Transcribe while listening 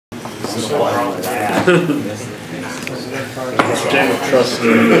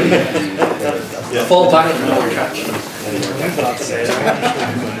Full time.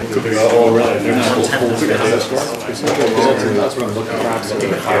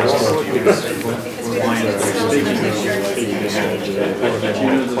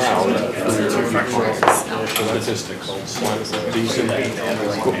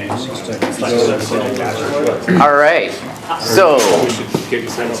 All right. So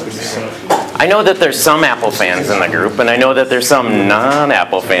I know that there's some Apple fans in the group, and I know that there's some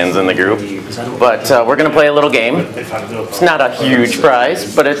non-Apple fans in the group, but we're going to play a little game. It's not a huge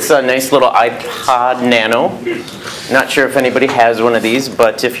prize, but it's a nice little iPod Nano. Not sure if anybody has one of these,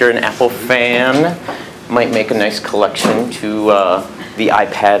 but if you're an Apple fan, might make a nice collection to the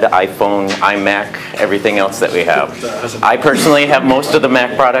iPad, iPhone, iMac, everything else that we have. I personally have most of the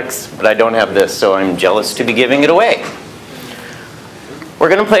Mac products, but I don't have this, so I'm jealous to be giving it away. We're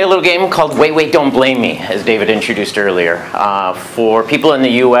going to play a little game called Wait, Wait, Don't Blame Me, as David introduced earlier. For people in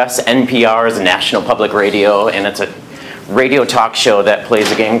the US, NPR is National Public Radio, and it's a radio talk show that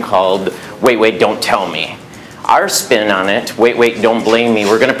plays a game called Wait, Wait, Don't Tell Me. Our spin on it, Wait, Wait, Don't Blame Me,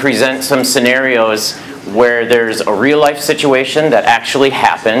 we're going to present some scenarios where there's a real-life situation that actually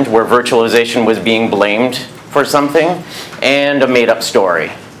happened, where virtualization was being blamed for something, and a made-up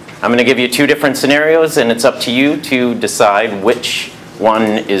story. I'm going to give you two different scenarios, and it's up to you to decide which one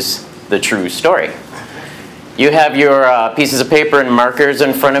is the true story. You have your pieces of paper and markers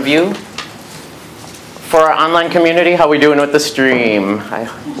in front of you. For our online community, how are we doing with the stream?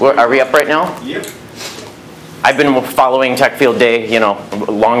 Are we up right now? Yep. I've been following Tech Field Day,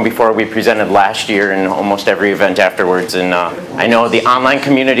 long before we presented last year, and almost every event afterwards. And I know the online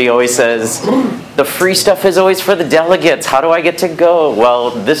community always says, the free stuff is always for the delegates. How do I get to go? Well,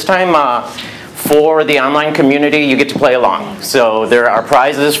 this time, for the online community, you get to play along. So there are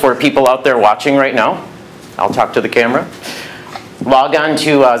prizes for people out there watching right now. I'll talk to the camera. Log on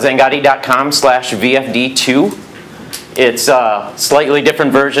to Xangati.com/VFD2. It's a slightly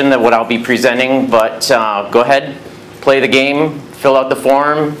different version than what I'll be presenting, but go ahead, play the game, fill out the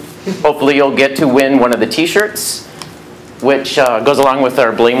form. Hopefully you'll get to win one of the t-shirts, which goes along with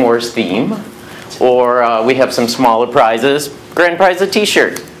our Blame Wars theme. Or we have some smaller prizes. Grand prize, a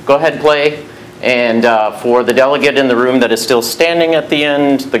t-shirt. Go ahead, play. And for the delegate in the room that is still standing at the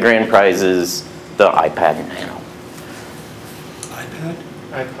end, the grand prize is the iPad Nano.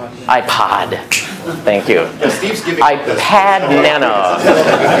 iPod. Thank you. Steve's giving iPad Nano.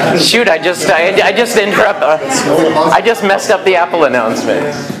 Shoot, I just messed up the Apple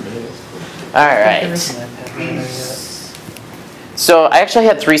announcement. All right. So I actually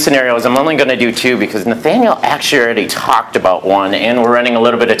had three scenarios. I'm only going to do two because Nathaniel actually already talked about one, and we're running a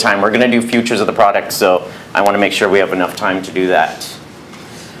little bit of time. We're going to do futures of the product, so I want to make sure we have enough time to do that.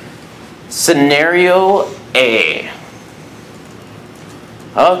 Scenario A.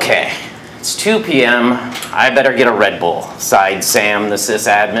 Okay, it's 2 p.m. I better get a Red Bull, sighed Sam, the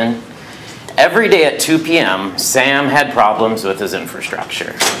sysadmin. Every day at 2 p.m., Sam had problems with his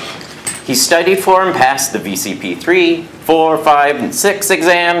infrastructure. He studied for and passed the VCP 3, 4, 5, and 6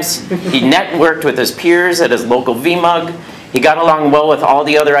 exams. He networked with his peers at his local VMUG. He got along well with all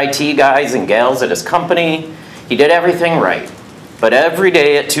the other IT guys and gals at his company. He did everything right. But every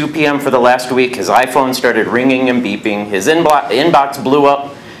day at 2 p.m. for the last week, his iPhone started ringing and beeping, his inbox blew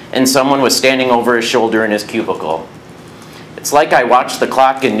up, and someone was standing over his shoulder in his cubicle. It's like I watched the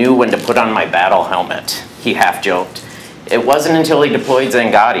clock and knew when to put on my battle helmet, he half joked. It wasn't until he deployed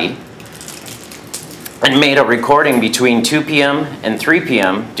Xangati and made a recording between 2 p.m. and 3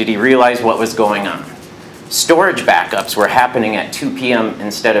 p.m. did he realize what was going on. Storage backups were happening at 2 p.m.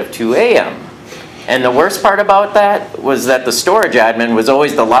 instead of 2 a.m. And the worst part about that was that the storage admin was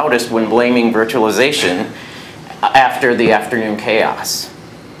always the loudest when blaming virtualization after the afternoon chaos.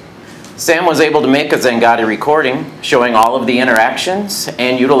 Sam was able to make a Xangati recording showing all of the interactions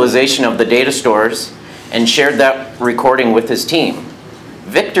and utilization of the data stores and shared that recording with his team.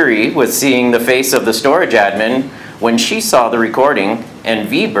 Victory was seeing the face of the storage admin when she saw the recording, and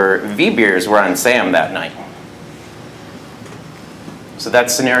V-beers were on Sam that night. So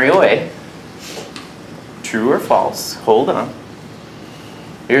that's scenario A. True or false? Hold on.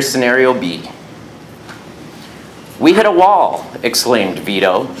 Here's scenario B. We hit a wall, exclaimed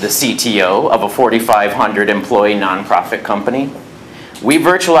Vito, the CTO of a 4,500 employee nonprofit company. We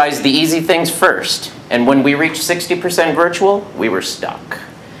virtualized the easy things first, and when we reached 60% virtual, we were stuck.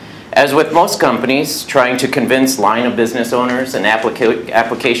 As with most companies, trying to convince line of business owners and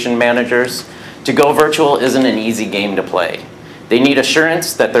application managers to go virtual isn't an easy game to play. They need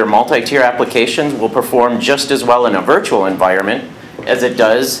assurance that their multi-tier applications will perform just as well in a virtual environment as it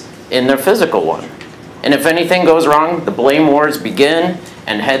does in their physical one. And if anything goes wrong, the blame wars begin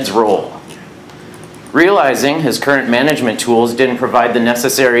and heads roll. Realizing his current management tools didn't provide the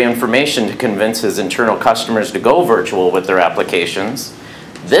necessary information to convince his internal customers to go virtual with their applications,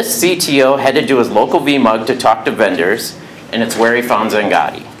 this CTO headed to his local VMUG to talk to vendors, and it's where he found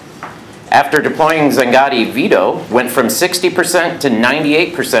Xangati. After deploying Xangati, Vito went from 60% to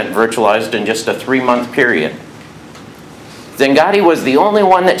 98% virtualized in just a 3-month period. Xangati was the only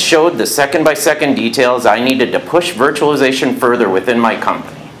one that showed the second-by-second details I needed to push virtualization further within my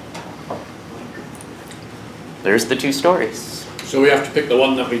company. There's the 2 stories. So we have to pick the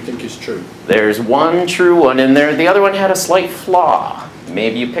one that we think is true. There's one true one in there. The other one had a slight flaw.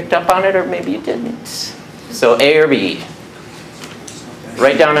 Maybe you picked up on it or maybe you didn't. So A or B.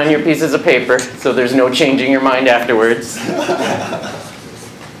 Write down on your pieces of paper so there's no changing your mind afterwards. Use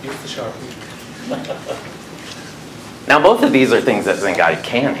the Sharpie. Now both of these are things that Xangati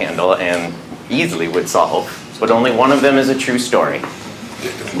can handle and easily would solve, but only one of them is a true story.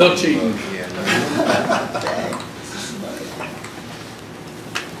 No cheating.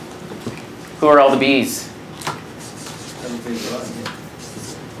 Who are all the B's?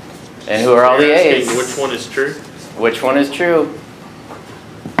 And who are all the A's? Which one is true? Which one is true?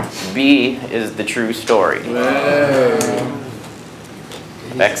 B is the true story.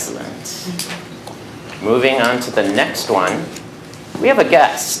 Excellent. Moving on to the next one, we have a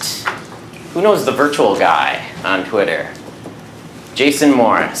guest. Who knows the virtual guy on Twitter? Jason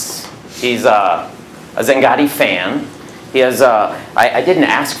Morris. He's a Xangati fan. He has I didn't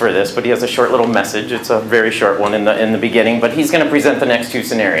ask for this, but he has a short little message. It's a very short one in the beginning, but he's going to present the next 2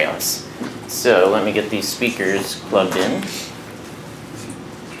 scenarios. So let me get these speakers plugged in.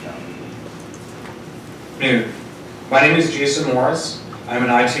 Noon. My name is Jason Morris. I'm an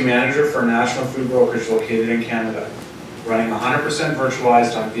IT manager for a national food brokerage located in Canada, running 100%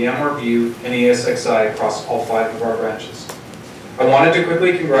 virtualized on VMware View and ESXi across all 5 of our branches. I wanted to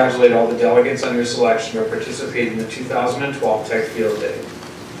quickly congratulate all the delegates on your selection to participate in the 2012 Tech Field Day.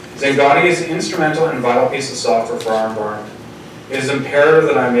 Xangati is an instrumental and vital piece of software for our environment. It is imperative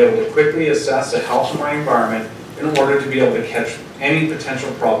that I am able to quickly assess the health of my environment in order to be able to catch any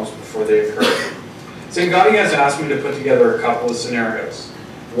potential problems before they occur. Xangati has asked me to put together a couple of scenarios,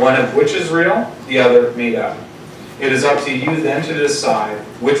 one of which is real, the other made up. It is up to you then to decide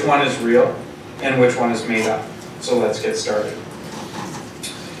which one is real and which one is made up. So let's get started.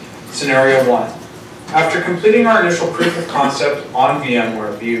 Scenario 1. After completing our initial proof of concept on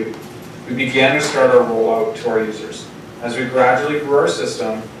VMware View, we began to start our rollout to our users. As we gradually grew our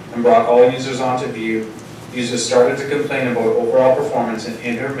system and brought all users onto View, users started to complain about overall performance and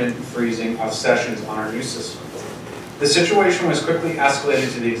intermittent freezing of sessions on our new system. The situation was quickly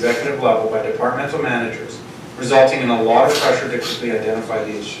escalated to the executive level by departmental managers, resulting in a lot of pressure to quickly identify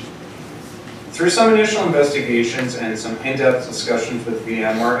the issue. Through some initial investigations and some in-depth discussions with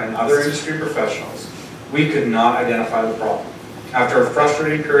VMware and other industry professionals, we could not identify the problem. After a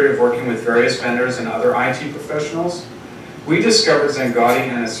frustrating period of working with various vendors and other IT professionals, we discovered Xangati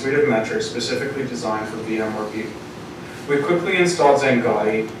and a suite of metrics specifically designed for VMware View. We quickly installed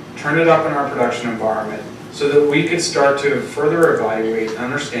Xangati, turned it up in our production environment so that we could start to further evaluate and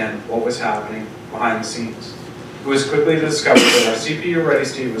understand what was happening behind the scenes. It was quickly discovered that our CPU ready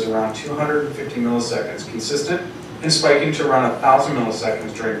state was around 250 milliseconds consistent and spiking to around 1,000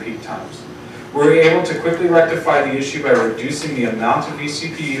 milliseconds during peak times. We were able to quickly rectify the issue by reducing the amount of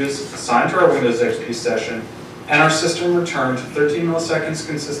vCPUs assigned to our Windows XP session, and our system returned to 13 milliseconds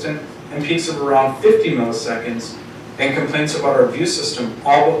consistent and peaks of around 50 milliseconds, and complaints about our View system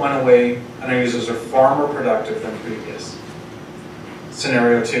all but went away, and our users are far more productive than previous.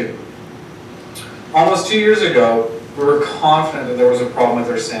 Scenario 2. Almost 2 years ago, we were confident that there was a problem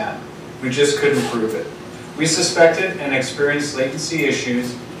with our SAN. We just couldn't prove it. We suspected and experienced latency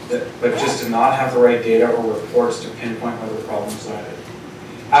issues, but just did not have the right data or reports to pinpoint where the problem resided.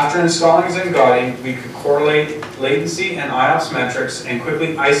 After installing Xangati, we could correlate latency and IOPS metrics and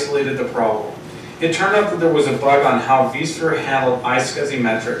quickly isolated the problem. It turned out that there was a bug on how vSphere handled iSCSI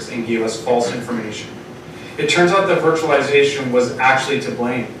metrics and gave us false information. It turns out that virtualization was actually to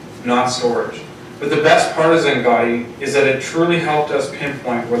blame, not storage. But the best part of Xangati is that it truly helped us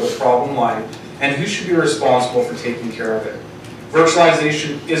pinpoint where the problem lied and who should be responsible for taking care of it.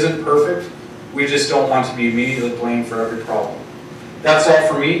 Virtualization isn't perfect, we just don't want to be immediately blamed for every problem. That's all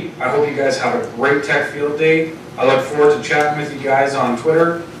for me. I hope you guys have a great Tech Field Day. I look forward to chatting with you guys on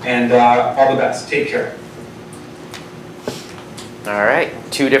Twitter, and all the best. Take care. All right,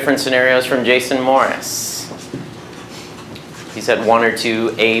 2 different scenarios from Jason Morris. He said 1 or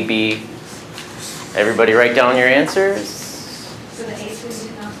 2, A, B. Everybody write down your answers. So the A's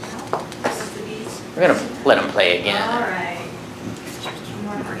would be not out? We're gonna let him play again. All right.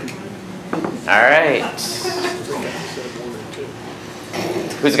 All right.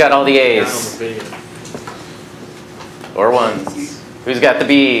 Who's got all the A's? Or ones? Who's got the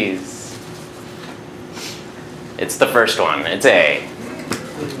B's? It's the first one. It's A.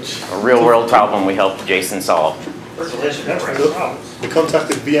 A real world problem we helped Jason solve. We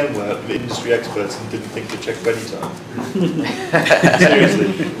contacted VMware, the industry experts, and didn't think to check ready time.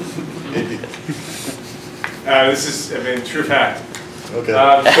 Seriously. This is, true fact. Okay.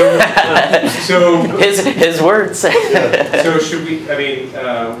 So His words. so should we? Should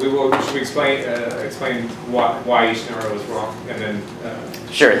we explain why each scenario is wrong, and then.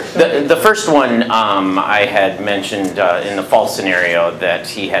 Sure. The first one I had mentioned in the false scenario that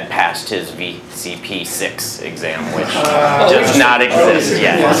he had passed his VCP6 exam, which does not exist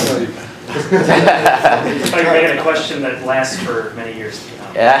yet. I got a question that lasts for many years to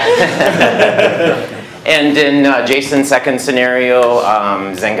come. Yeah. And in Jason's second scenario,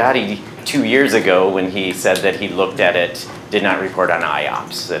 Xangati 2 years ago, when he said that he looked at it, did not report on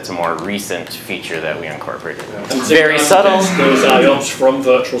IOPS. That's a more recent feature that we incorporated. And Very subtle. Those IOPS from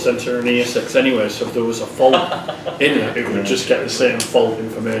Virtual Center and ESX anyway, so if there was a fault in it would just get the same fault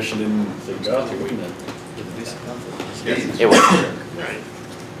information in Xangati, wouldn't it? It would.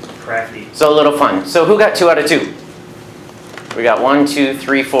 Crafty. So a little fun. So who got 2 out of 2? We got 1, 2,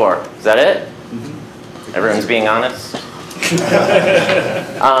 3, 4. Is that it? Everyone's being honest?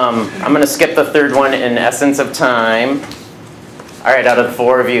 I'm going to skip the third one in essence of time. All right, out of the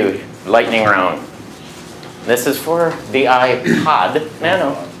 4 of you, lightning round. This is for the iPod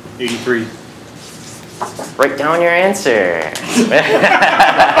Nano. 83. Write down your answer.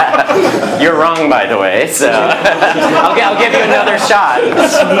 You're wrong, by the way, so I'll give you another shot.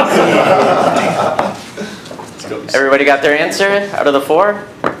 Everybody got their answer out of the 4?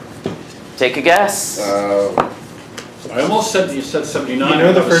 Take a guess. I almost said you said 79. You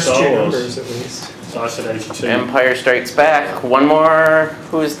know the first Star 2 Wars. numbers at least. So I said 82. Empire Strikes Back. One more.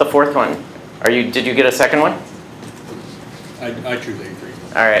 Who's the 4th one? Did you get a second one? I truly agree.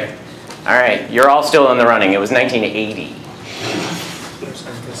 All right. All right. You're all still in the running. It was 1980.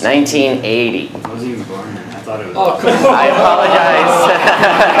 1980. I wasn't even born then. I thought it was. Oh, come on. I apologize.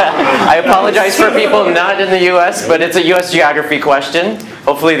 I apologize for people not in the U.S., but it's a U.S. geography question.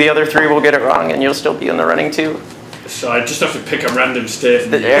 Hopefully the other 3 will get it wrong, and you'll still be in the running too. So I just have to pick a random state.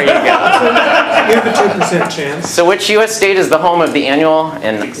 There you go. You have a 2% chance. So which U.S. state is the home of the annual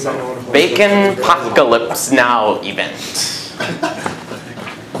and Bacon Apocalypse Now event?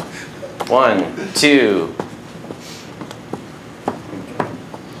 1, 2.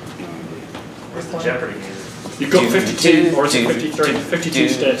 Where's the Jeopardy music? You've got 52, or is it 53? 52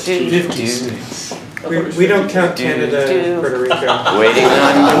 states. 56. We don't count Canada and Puerto Rico. Waiting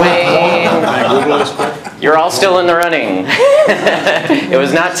on Wayne. You're all still in the running. It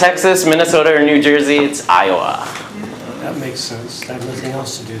was not Texas, Minnesota, or New Jersey. It's Iowa. That makes sense. I have nothing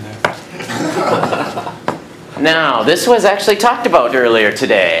else to do there. Now, this was actually talked about earlier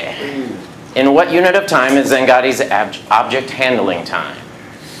today. In what unit of time is Xangati's object handling time?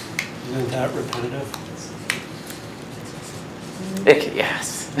 Isn't that repetitive?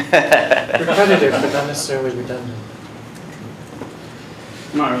 Yes. Repetitive, but not necessarily redundant.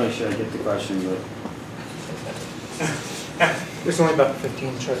 I'm not really sure I get the question, but There's only about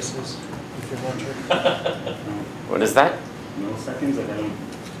 15 choices, if you're wondering. What is that? milliseconds, I don't.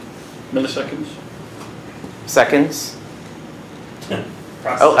 Milliseconds? Seconds?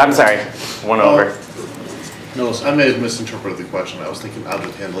 Oh, I'm sorry. One over. No, I may have misinterpreted the question. I was thinking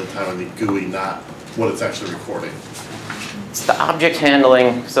object handling time on the GUI, not what it's actually recording. It's the object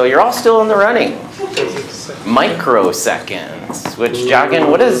handling. So you're all still in the running. Microseconds. Which, Joggin,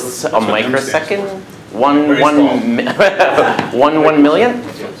 what is a microsecond? One million?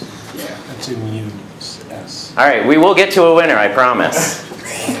 That's in units. S. All right, we will get to a winner, I promise.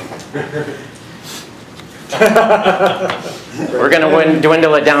 We're going to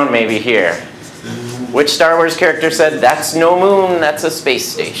dwindle it down maybe here. Which Star Wars character said, "That's no moon, that's a space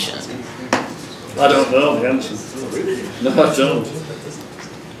station"? I don't know the answer. No, I don't.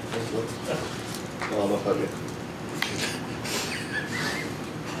 Well, I'm not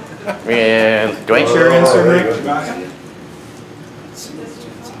Yeah, Dwayne? What's your answer, Rick?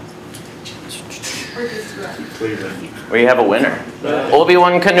 We have a winner.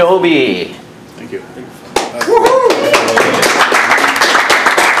 Obi-Wan Kenobi. Thank you.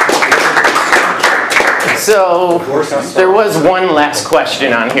 So, there was one last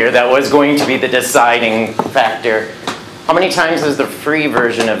question on here that was going to be the deciding factor. How many times has the free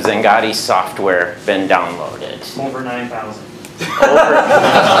version of Xangati software been downloaded? Over 9,000.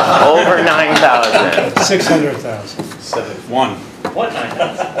 600,000. 1. What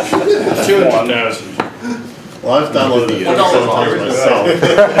 9,000? 200,000. Well, I've downloaded the $1 myself.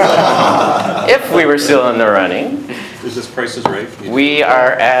 If we were still in the running, Is this Price is Right? we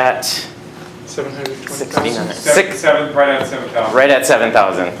are at 720,000. 69. Right at 7,000. Right at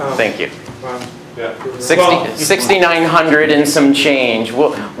 7,000. Oh. Thank you. Wow. Yeah. 6,900 and some change.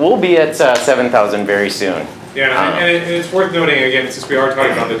 We'll be at 7,000 very soon. Yeah, and it's worth noting again, since we are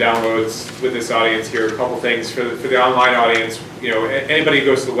talking about the downloads with this audience here, a couple things for the online audience. You know, anybody who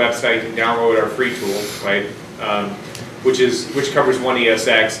goes to the website can download our free tool, right? Which covers one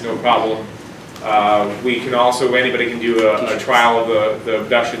ESX, no problem. We can also, anybody can do a trial of the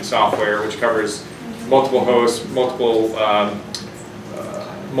abduction software, which covers multiple hosts, multiple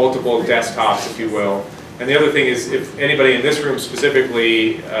desktops, if you will. And the other thing is, if anybody in this room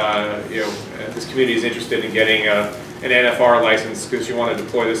specifically, this community is interested in getting an NFR license because you want to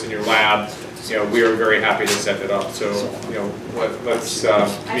deploy this in your lab, we are very happy to set that up. So, let's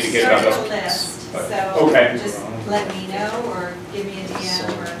communicate about that. I started a list, so okay. just let me know or give me a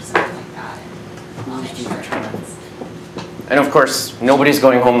DM or something like that, and I'll make sure it happens. And of course, nobody's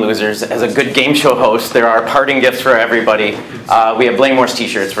going home losers. As a good game show host, there are parting gifts for everybody. We have Blame Wars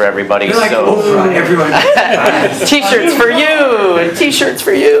t-shirts for everybody. You're like Oprah, everyone. T-shirts for you! T-shirts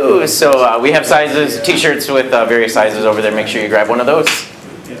for you! So we have sizes, t-shirts with various sizes over there. Make sure you grab one of those.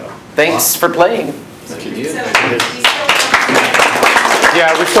 Thanks for playing.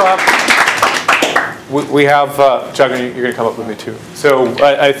 Yeah, we still have. We have, Juggan, you're going to come up with me too. So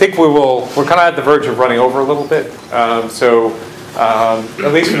I think we're kind of at the verge of running over a little bit. At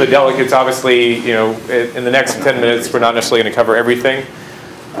least for the delegates, obviously, in the next 10 minutes, we're not necessarily going to cover everything.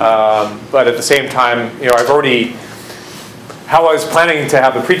 But at the same time, how I was planning to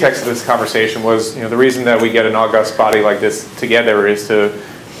have the pretext of this conversation was, the reason that we get an august body like this together is to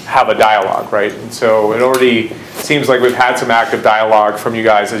have a dialogue, right? And so it already seems like we've had some active dialogue from you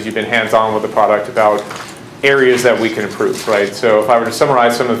guys as you've been hands-on with the product about areas that we can improve, right? So if I were to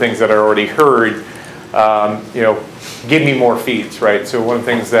summarize some of the things that I already heard, give me more feeds, right? So one of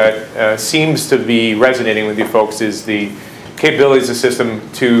the things that seems to be resonating with you folks is the capabilities of the system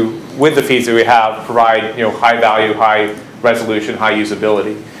to, with the feeds that we have, provide high value, high resolution, high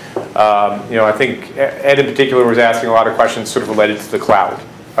usability. I think Ed in particular was asking a lot of questions sort of related to the cloud.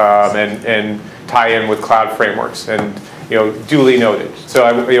 And tie in with cloud frameworks, and duly noted. So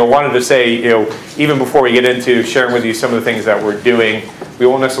I wanted to say, even before we get into sharing with you some of the things that we're doing, we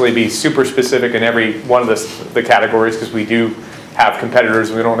won't necessarily be super specific in every one of the categories because we do have competitors.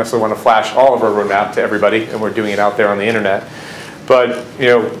 And we don't necessarily want to flash all of our roadmap to everybody, and we're doing it out there on the internet. But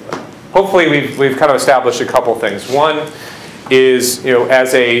hopefully we've kind of established a couple things. One is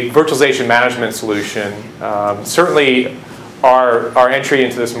as a virtualization management solution, certainly. Our entry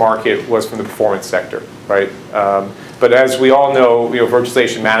into this market was from the performance sector, right? But as we all know,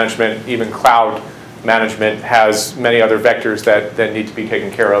 virtualization management, even cloud management, has many other vectors that need to be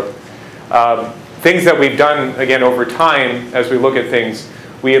taken care of. Things that we've done, again, over time, as we look at things,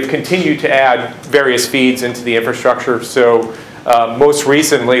 we have continued to add various feeds into the infrastructure. So most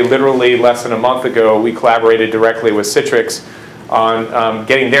recently, literally less than a month ago, we collaborated directly with Citrix on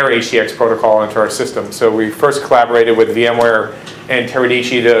getting their HDX protocol into our system. So we first collaborated with VMware and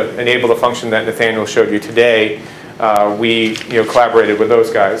Teradici to enable the function that Nathaniel showed you today. We collaborated with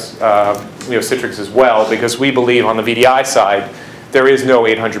those guys, Citrix as well, because we believe on the VDI side, there is no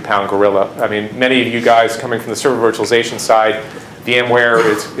 800-pound gorilla. I mean, many of you guys coming from the server virtualization side,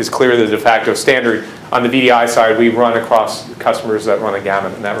 VMware is clearly the de facto standard. On the VDI side, we run across customers that run a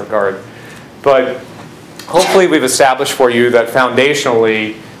gamut in that regard. But hopefully we've established for you that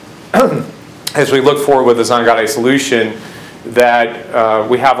foundationally, as we look forward with the Xangati solution, that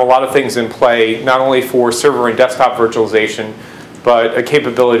we have a lot of things in play, not only for server and desktop virtualization, but a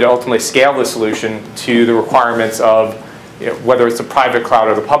capability to ultimately scale the solution to the requirements of whether it's the private cloud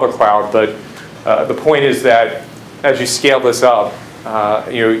or the public cloud. But the point is that as you scale this up,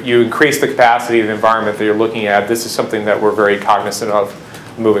 you increase the capacity of the environment that you're looking at. This is something that we're very cognizant of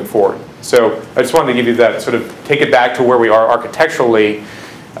moving forward. So I just wanted to give you that, sort of take it back to where we are architecturally.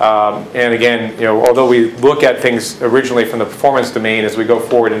 And again, although we look at things originally from the performance domain, as we go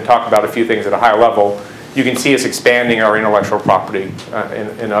forward and talk about a few things at a higher level, you can see us expanding our intellectual property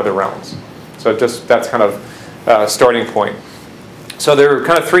in other realms. So that's kind of a starting point. So there are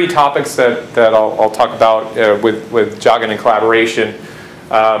kind of three topics that I'll talk about with Juggan and collaboration.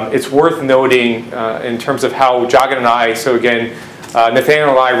 It's worth noting in terms of how Juggan and I, so again,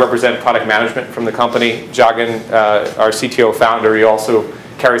 Nathaniel and I represent product management from the company. Juggan, our CTO founder, he also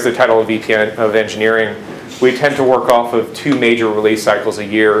carries the title of VP of engineering. we tend to work off of 2 major release cycles a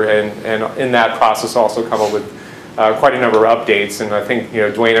year, and in that process also come up with quite a number of updates. And I think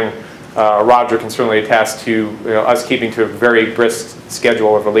Dwayne and Roger can certainly attest to us keeping to a very brisk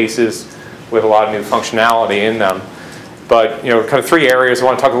schedule of releases with a lot of new functionality in them. But kind of 3 areas. I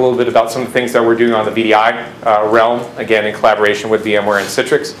want to talk a little bit about some of the things that we're doing on the VDI realm, again in collaboration with VMware and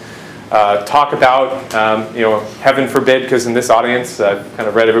Citrix. Talk about, heaven forbid, because in this audience, I've kind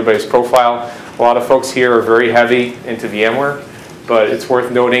of read everybody's profile. A lot of folks here are very heavy into VMware, but it's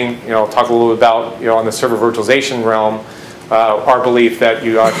worth noting, talk a little bit about, on the server virtualization realm, our belief that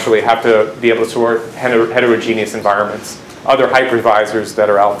you actually have to be able to support heterogeneous environments, other hypervisors that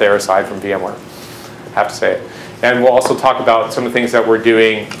are out there aside from VMware, I have to say it. And we'll also talk about some of the things that we're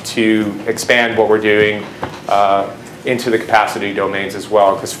doing to expand what we're doing into the capacity domains as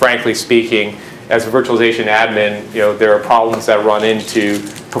well, because frankly speaking, as a virtualization admin, there are problems that run into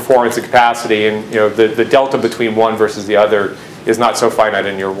performance and capacity, and the delta between one versus the other is not so finite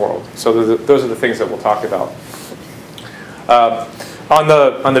in your world. So those are the things that we'll talk about. On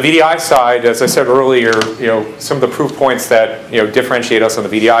the VDI side, as I said earlier, some of the proof points that differentiate us on the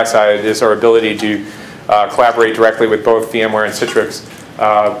VDI side is our ability to collaborate directly with both VMware and Citrix.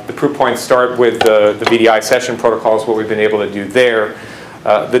 The proof points start with the VDI session protocols, what we've been able to do there.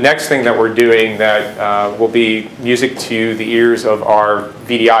 The next thing that we're doing that will be music to the ears of our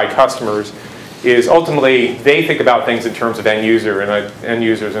VDI customers is ultimately they think about things in terms of end users,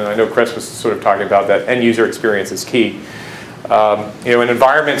 and I know Chris was sort of talking about that end user experience is key. In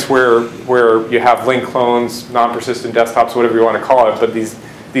environments where you have link clones, non-persistent desktops, whatever you want to call it, but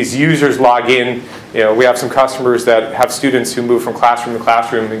these users log in. We have some customers that have students who move from classroom to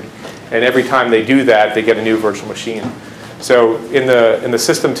classroom, and every time they do that, they get a new virtual machine. So in the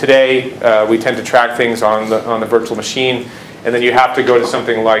system today, we tend to track things on the virtual machine, and then you have to go to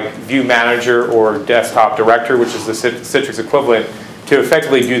something like View Manager or Desktop Director, which is the Citrix equivalent, to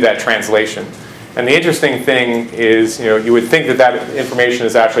effectively do that translation. And the interesting thing is, you would think that that information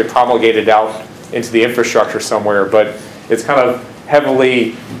is actually promulgated out into the infrastructure somewhere, but it's kind of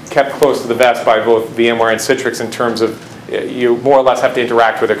heavily kept close to the vest by both VMware and Citrix in terms of you more or less have to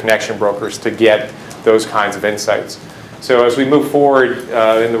interact with the connection brokers to get those kinds of insights. So as we move forward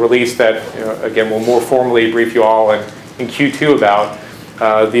in the release that, again, we'll more formally brief you all in Q2 about,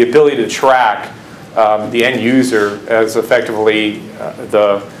 the ability to track the end user as effectively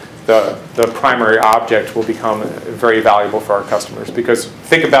the primary object will become very valuable for our customers. Because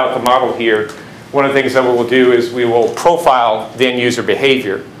think about the model here. One of the things that we will do is we will profile the end user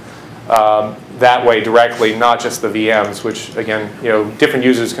behavior that way directly, not just the VMs, which again, different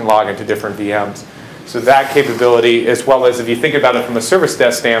users can log into different VMs. So that capability, as well as if you think about it from a service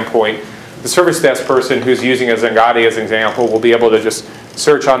desk standpoint, the service desk person who's using a Xangati as an example will be able to just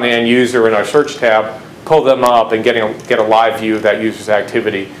search on the end user in our search tab, pull them up, and get a live view of that user's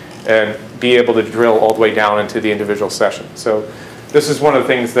activity, and be able to drill all the way down into the individual session. So this is one of the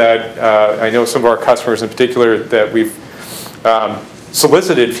things that I know some of our customers in particular that we've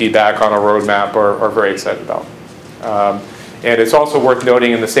solicited feedback on our roadmap are very excited about. And it's also worth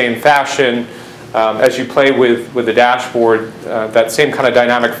noting in the same fashion, as you play with the dashboard, that same kind of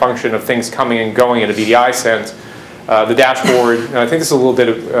dynamic function of things coming and going in a VDI sense, the dashboard, and I think this is a little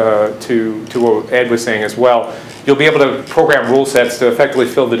bit to what Ed was saying as well, you'll be able to program rule sets to effectively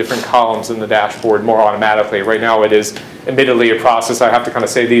fill the different columns in the dashboard more automatically. Right now it is admittedly a process. I have to kind of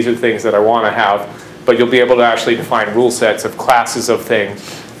say these are things that I want to have, but you'll be able to actually define rule sets of classes of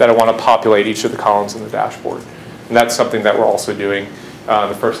things that I want to populate each of the columns in the dashboard. And that's something that we're also doing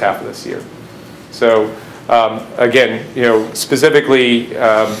the first half of this year. So again, specifically,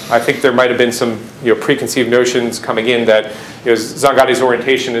 I think there might have been some preconceived notions coming in that Xangati's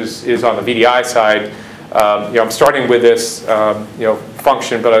orientation is on the VDI side. I'm starting with this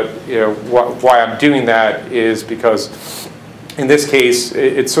function, but why I'm doing that is because in this case,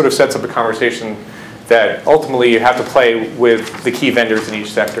 it sort of sets up a conversation that ultimately you have to play with the key vendors in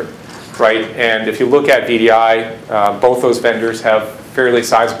each sector, right? And if you look at VDI, both those vendors have fairly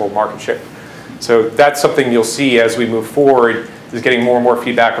sizable market share. So that's something you'll see as we move forward, is getting more and more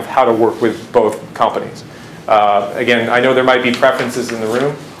feedback of how to work with both companies. Again, I know there might be preferences in the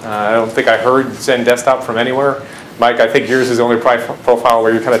room. I don't think I heard Zen Desktop from anywhere. Mike, I think yours is the only profile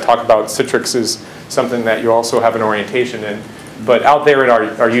where you kind of talk about Citrix is something that you also have an orientation in. But out there in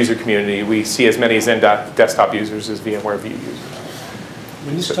our user community, we see as many Zen Desktop users as VMware View users.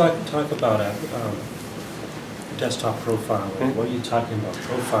 When you talk about desktop profiling, what are you talking about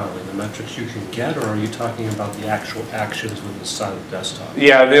profiling? The metrics you can get, or are you talking about the actual actions with the side of the desktop?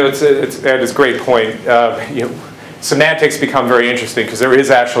 Yeah, it's a great point. semantics become very interesting because there is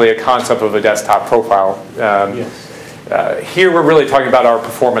actually a concept of a desktop profile. Here we're really talking about our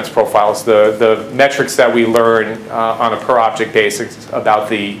performance profiles, the metrics that we learn on a per object basis about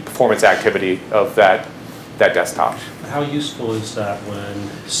the performance activity of that desktop. How useful is that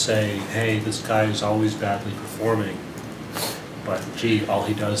when, say, hey, this guy is always badly performing, but gee, all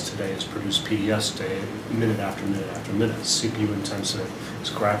he does today is produce PDFs day, minute after minute after minute. It's CPU intensive, it's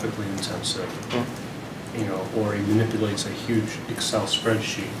graphically intensive, you know, or he manipulates a huge Excel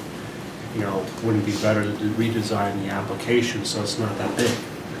spreadsheet. You know, wouldn't it be better to redesign the application so it's not that big?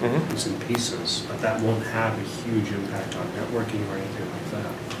 It's in pieces, but that won't have a huge impact on networking or anything like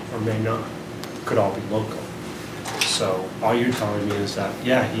that, or may not. It could all be local. So all you're telling me is that,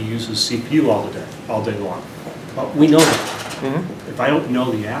 yeah, he uses CPU all day long. But we know that. If I don't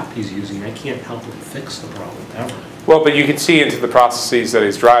know the app he's using, I can't help him fix the problem ever. Well, but you can see into the processes that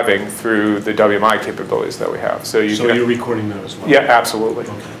he's driving through the WMI capabilities that we have. So you're recording that as well? Yeah, absolutely.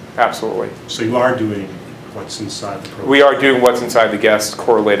 Okay. Absolutely. So you are doing what's inside the program? We are doing what's inside the guest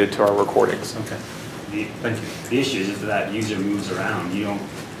correlated to our recordings. Okay. Thank you. The issue is if that user moves around,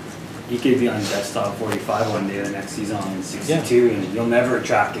 he could be on desktop 45 one day, the next he's on 62, and you'll never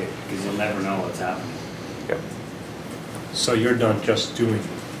track it because you'll never know what's happening. Yep. So you're not just doing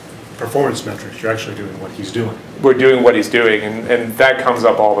performance metrics, you're actually doing what he's doing. We're doing what he's doing, and that comes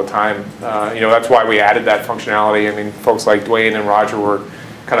up all the time. You know, that's why we added that functionality. I mean, folks like Dwayne and Roger were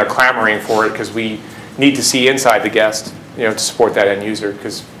kind of clamoring for it because we need to see inside the guest, you know, to support that end user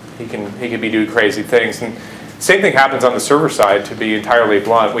because he can be doing crazy things. And same thing happens on the server side, to be entirely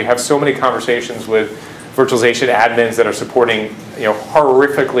blunt. We have so many conversations with virtualization admins that are supporting, you know,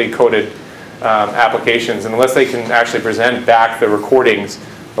 horrifically coded applications, and unless they can actually present back the recordings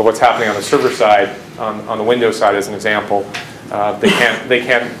of what's happening on the server side, on the Windows side as an example, they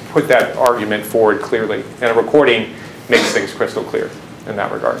can't put that argument forward clearly. And a recording makes things crystal clear in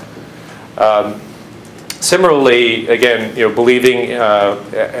that regard. Similarly, again, you know, believing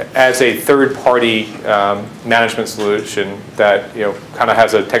as a third-party management solution that, you know, kind of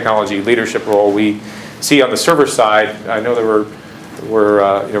has a technology leadership role, we see on the server side. I know there were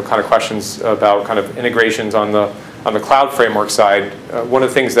you know, kind of questions about kind of integrations on the cloud framework side. One of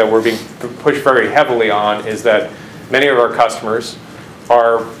the things that we're being pushed very heavily on is that many of our customers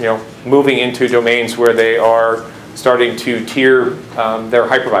are, you know, moving into domains where they are starting to tier their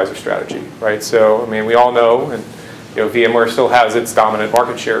hypervisor strategy, right? So, I mean, we all know, and, you know, VMware still has its dominant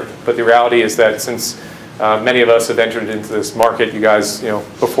market share, but the reality is that since many of us have entered into this market, you guys, you know,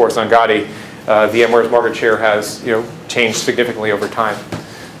 before Xangati, VMware's market share has, you know, changed significantly over time.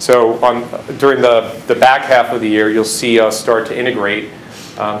 So during the back half of the year, you'll see us start to integrate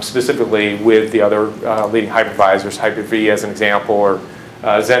specifically with the other leading hypervisors, Hyper-V as an example, or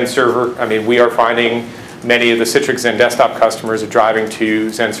Zen Server. I mean, we are finding many of the Citrix Zen desktop customers are driving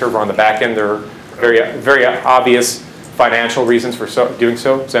to Zen Server on the back end. There are very obvious financial reasons for doing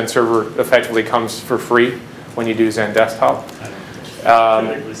so. Zen Server effectively comes for free when you do Zen desktop.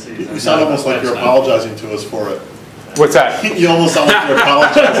 You sound almost like you're apologizing to us for it. What's that? You almost sound like you're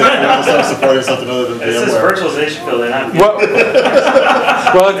apologizing. You almost like supporting something other than VMware. This is Virtualization Field, and I'm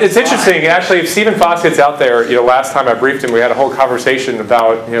well, it's interesting. Actually, if Stephen Foss gets out there, you know, last time I briefed him, we had a whole conversation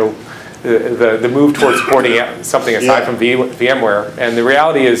about, you know, the move towards supporting something aside from VMware. And the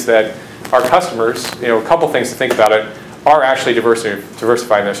reality is that our customers, you know, a couple things to think about it, are actually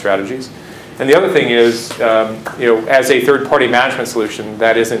diversifying their strategies. And the other thing is, you know, as a third-party management solution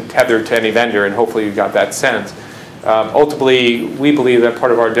that isn't tethered to any vendor, and hopefully you got that sense, ultimately, we believe that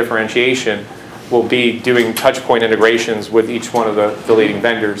part of our differentiation will be doing touch-point integrations with each one of the leading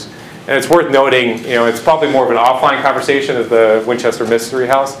vendors. And it's worth noting, you know, it's probably more of an offline conversation at the Winchester Mystery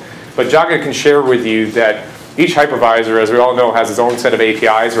House, but Jaga can share with you that each hypervisor, as we all know, has its own set of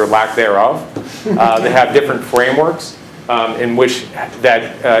APIs or lack thereof. They have different frameworks in which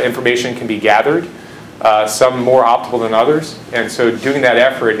that information can be gathered, some more optimal than others. And so doing that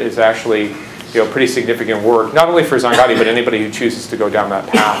effort is actually, you know, pretty significant work, not only for Xangati, but anybody who chooses to go down that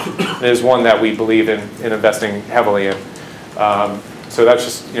path. And it is one that we believe in investing heavily in. So that's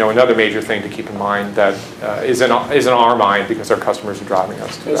just, you know, another major thing to keep in mind that is in our mind because our customers are driving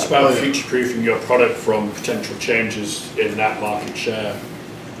us to that. It's about future-proofing your product from potential changes in that market share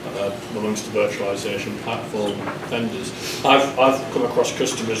amongst the virtualization platform vendors. I've come across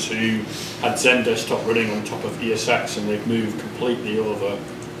customers who had Zen Desktop running on top of ESX and they've moved completely over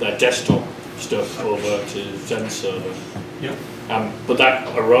their desktop stuff over to Zen Server. Yeah. But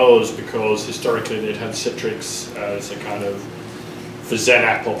that arose because historically they'd had Citrix as a kind of the Zen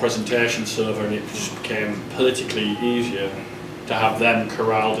app or presentation server, and it just became politically easier to have them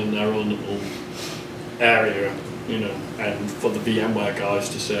corralled in their own little area you know, and for the VMware guys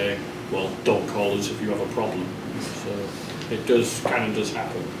to say, well, don't call us if you have a problem. So it kind of does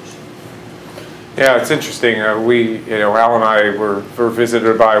happen. Yeah, it's interesting. Al and I were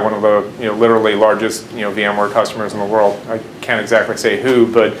visited by one of the, literally largest, VMware customers in the world. I can't exactly say who,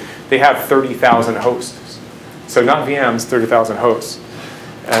 but they have 30,000 hosts. So not VMs, 30,000 hosts.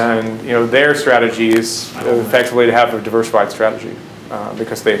 And, their strategy is effectively to have a diversified strategy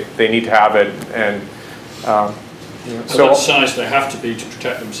because they need to have it. And so that size they have to be to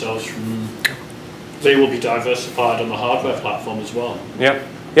protect themselves from. They will be diversified on the hardware platform as well. Yeah.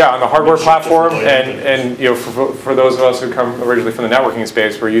 Yeah, on the hardware platform, and for those of us who come originally from the networking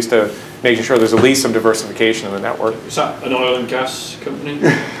space, we're used to making sure there's at least some diversification in the network. Is that an oil and gas company?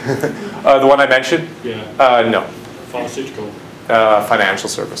 The one I mentioned? Yeah. No. Pharmaceutical. Financial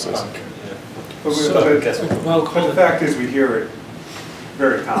services. Okay. Yeah. Well, the fact is we hear it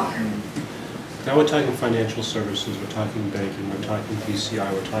very common. Now we're talking financial services, we're talking banking, we're talking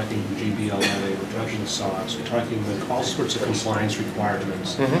PCI, we're talking GBLA, we're talking SOX, we're talking like all sorts of compliance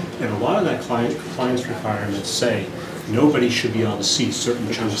requirements. And a lot of that compliance requirements say nobody should be able to see certain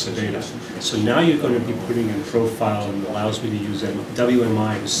chunks of data. So now you're going to be putting in profile and allows me to use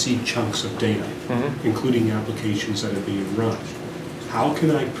WMI to see chunks of data, including applications that are being run. How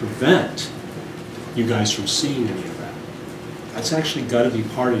can I prevent you guys from seeing any of that? That's actually got to be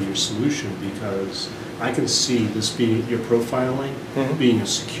part of your solution, because I can see this being, your profiling, being a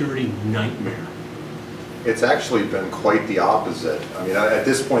security nightmare. It's actually been quite the opposite. I mean, at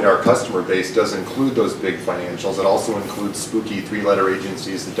this point, our customer base does include those big financials. It also includes spooky three-letter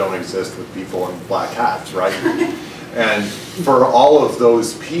agencies that don't exist with people in black hats, right? And for all of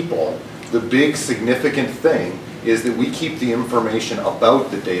those people, the big significant thing is that we keep the information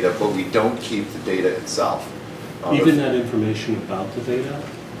about the data, but we don't keep the data itself. Even that information about the data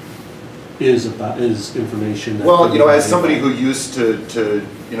is information that... Well, as somebody who used to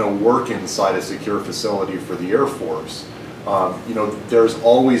work inside a secure facility for the Air Force, there's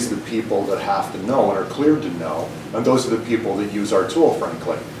always the people that have to know and are cleared to know, and those are the people that use our tool,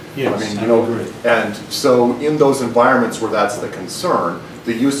 frankly. Yes, I agree. And so in those environments where that's the concern,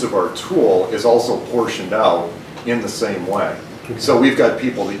 the use of our tool is also portioned out in the same way. Okay. So we've got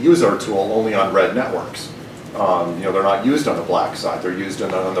people that use our tool only on red networks. They're not used on the black side. They're used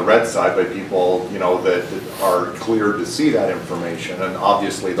on the red side by people, that are cleared to see that information. And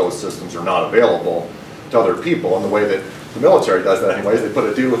obviously those systems are not available to other people. And the way that the military does that anyways, they put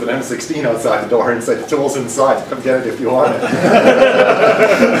a dude with an M16 outside the door and say, the tool's inside, come get it if you want it.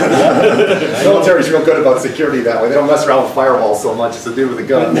 The military's real good about security that way. They don't mess around with firewalls so much as a dude with a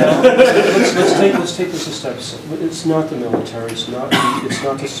gun. let's take this a step. It's not the military, it's not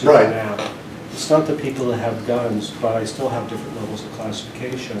the super right. now. It's not the people that have guns, but I still have different levels of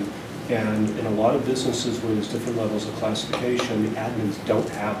classification. And in a lot of businesses where there's different levels of classification, the admins don't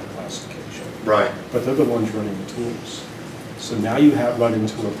have the classification. Right. But they're the ones running the tools. So now you have run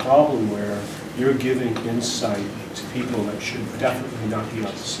into a problem where you're giving insight to people that should definitely not be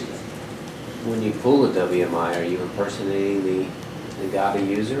able to see it. When you pull a WMI, are you impersonating the Xangati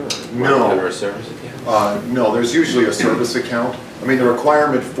user, or no. Under a service account? No, there's usually a service account. I mean, the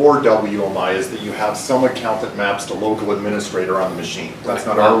requirement for WMI is that you have some account that maps to local administrator on the machine. That's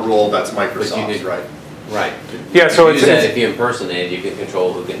not our rule, that's Microsoft's, right? Right. Yeah, so it's if you impersonate, you can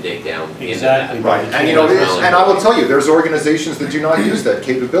control who can dig down into that. Right, and and I will tell you, there's organizations that do not use that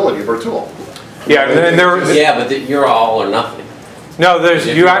capability of our tool. Yeah, and yeah, but you're all or nothing. No, there's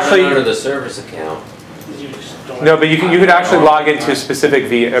if you actually under the service account. No, but you could actually log into specific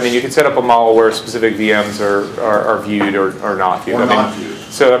I mean, you could set up a model where specific VMs are viewed or not viewed.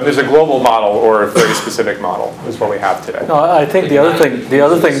 So there's a global model or a very specific model is what we have today. No, I think the other thing.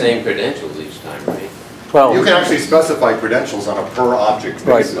 The same credentials each time, right? Well, you can actually specify credentials on a per object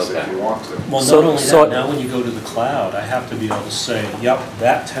basis if you want to. Well, not only that, now when you go to the cloud, I have to be able to say, yep,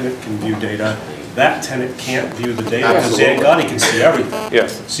 that tenant can view data, that tenant can't view the data, because Xangati can see everything.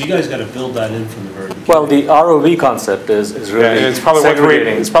 Yes. So you guys got to build that in from the very beginning. Well, the ROV concept is really it's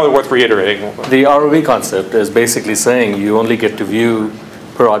probably worth reiterating. The ROV concept is basically saying you only get to view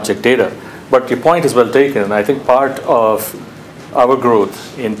per object data. But your point is well taken, and I think part of our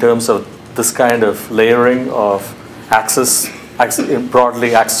growth in terms of this kind of layering of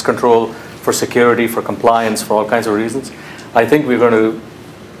broadly access control for security, for compliance, for all kinds of reasons, I think we're going to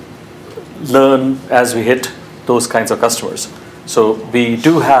learn as we hit those kinds of customers. So we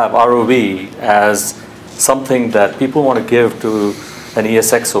do have ROV as something that people want to give to an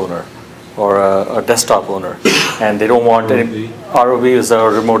ESX owner or a desktop owner, and they don't want any. ROV is a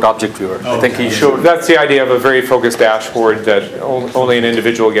remote object viewer. I think he showed. That's the idea of a very focused dashboard that only an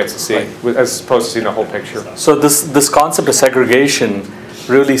individual gets to see, as opposed to seeing the whole picture. So this concept of segregation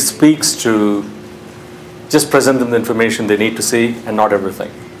really speaks to just present them the information they need to see and not everything,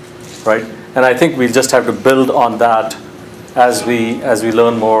 right? And I think we just have to build on that as we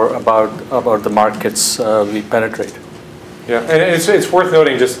learn more about the markets we penetrate. Yeah, and it's worth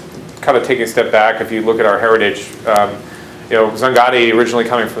noting, just kind of taking a step back, if you look at our heritage, you know, Xangati, originally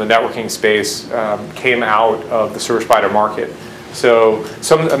coming from the networking space, came out of the service provider market. So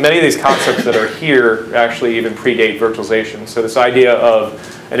many of these concepts that are here actually even predate virtualization. So this idea of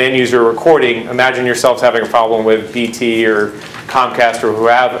an end user recording, imagine yourselves having a problem with BT or Comcast or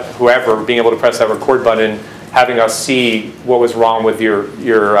whoever being able to press that record button, having us see what was wrong with your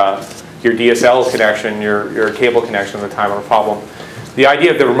DSL connection, your cable connection at the time of a problem. The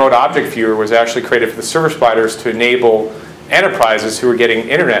idea of the remote object viewer was actually created for the service providers to enable enterprises who were getting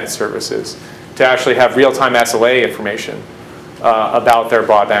internet services to actually have real-time SLA information about their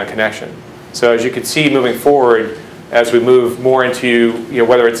broadband connection. So as you can see moving forward, as we move more into,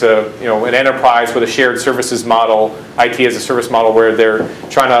 whether it's an enterprise with a shared services model, IT as a service model where they're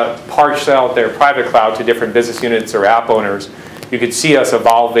trying to parse out their private cloud to different business units or app owners, you could see us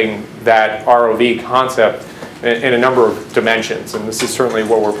evolving that ROV concept in a number of dimensions, and this is certainly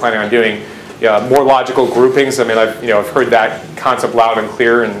what we're planning on doing. More logical groupings. I mean, I've heard that concept loud and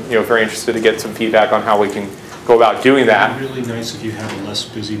clear, and very interested to get some feedback on how we can go about doing that. It'd be really nice if you had a less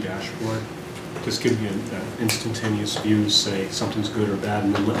busy dashboard. Just give you an instantaneous view, say something's good or bad,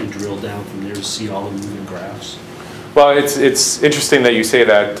 and then let me drill down from there to see all the moving graphs. Well, it's interesting that you say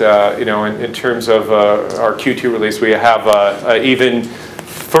that. In terms of our Q2 release, we have an even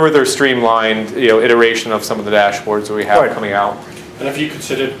further streamlined iteration of some of the dashboards that we have coming out. And have you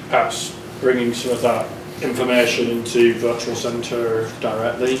considered perhaps bringing some of that information into Virtual Center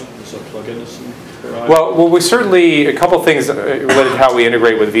directly as a plugin or something? Well, we certainly, a couple things related to how we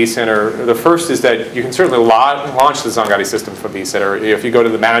integrate with vCenter. The first is that you can certainly launch the Xangati system from vCenter. If you go to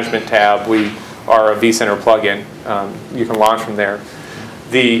the Management tab, we are a vCenter plugin. You can launch from there.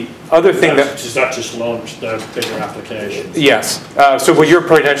 The other thing does that just launch the bigger applications? Yes. So what you're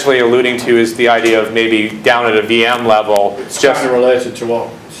potentially alluding to is the idea of maybe down at a VM level. It's just kind of related to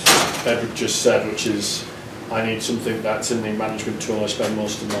what Edward just said, which is I need something that's in the management tool I spend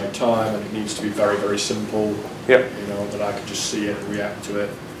most of my time, and it needs to be very, very simple. Yep. That I can just see it and react to it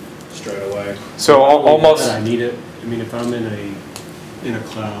straight away. So almost. I need it. I mean, if I'm in a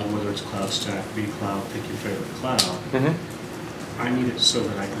cloud, whether it's CloudStack, vCloud, pick your favorite cloud, I need it so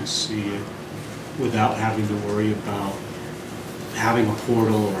that I can see it without having to worry about having a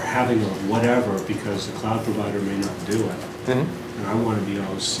portal or having a whatever, because the cloud provider may not do it. And I want to be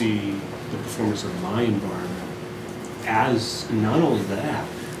able to see the performance of my environment as, not only that,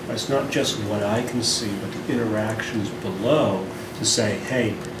 but it's not just what I can see, but the interactions below to say,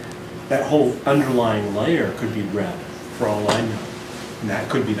 hey, that whole underlying layer could be red for all I know. And that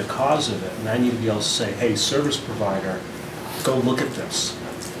could be the cause of it. And I need to be able to say, hey, service provider, go look at this.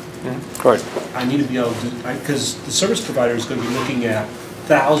 Right. I need to be able to, because the service provider is going to be looking at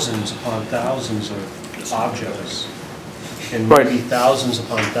thousands upon thousands of objects and maybe thousands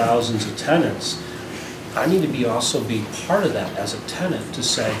upon thousands of tenants. I need to also be part of that as a tenant to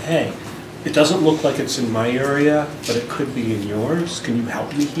say, hey, it doesn't look like it's in my area, but it could be in yours. Can you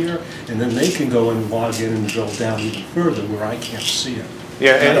help me here? And then they can go and log in and drill down even further where I can't see it.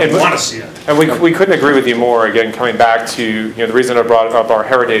 Yeah, and I want to see it. And we couldn't agree with you more. Again, coming back to the reason I brought up our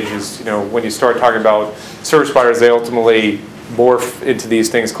heritage is when you start talking about service providers, they ultimately morph into these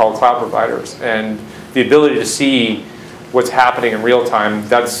things called cloud providers, and the ability to see what's happening in real time.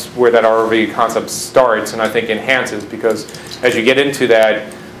 That's where that ROV concept starts, and I think enhances, because as you get into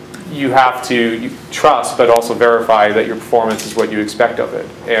that, you have to trust, but also verify that your performance is what you expect of it.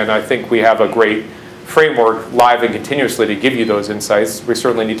 And I think we have a great framework live and continuously to give you those insights. We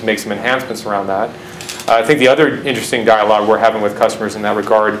certainly need to make some enhancements around that. I think the other interesting dialogue we're having with customers in that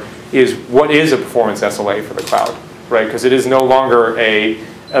regard is what is a performance SLA for the cloud, right? Because it is no longer a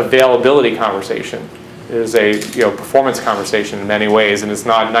availability conversation. It is a performance conversation in many ways, and it's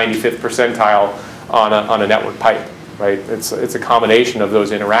not 95th percentile on a network pipe, right? It's a combination of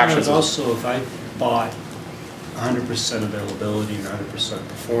those interactions. And also, if I bought 100% availability and 100%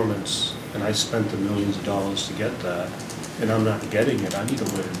 performance, and I spent the millions of dollars to get that, and I'm not getting it, I need to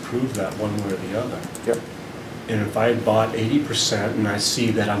improve that one way or the other. Yep. And if I bought 80% and I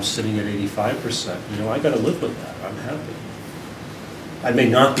see that I'm sitting at 85%, I got to live with that. I'm happy. I may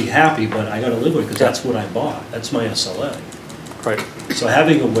not be happy, but I got to live with it because that's what I bought. That's my SLA. Right. So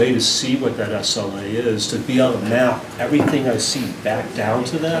having a way to see what that SLA is, to be able to map everything I see back down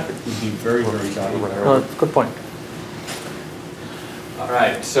to that would be very, very valuable. Good point. All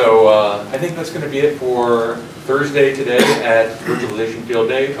right, so I think that's going to be it for Thursday today at Virtualization Field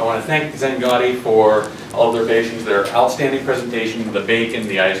Day. I want to thank Xangati for all of their patience, their outstanding presentation, the bacon,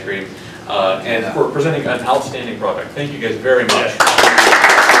 the ice cream, and for presenting an outstanding product. Thank you guys very much.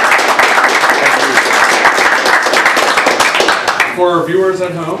 For viewers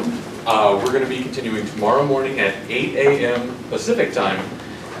at home, we're going to be continuing tomorrow morning at 8 a.m. Pacific time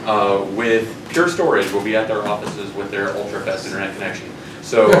with Pure Storage. We'll be at their offices with their ultra-fast internet connection.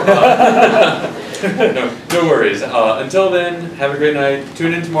 So, no worries. Until then, have a great night.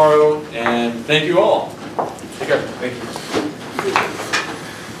 Tune in tomorrow, and thank you all. Take care. Thank you.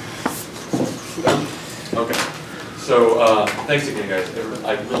 Okay. So, thanks again, guys.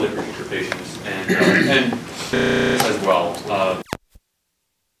 I really appreciate your patience and as well.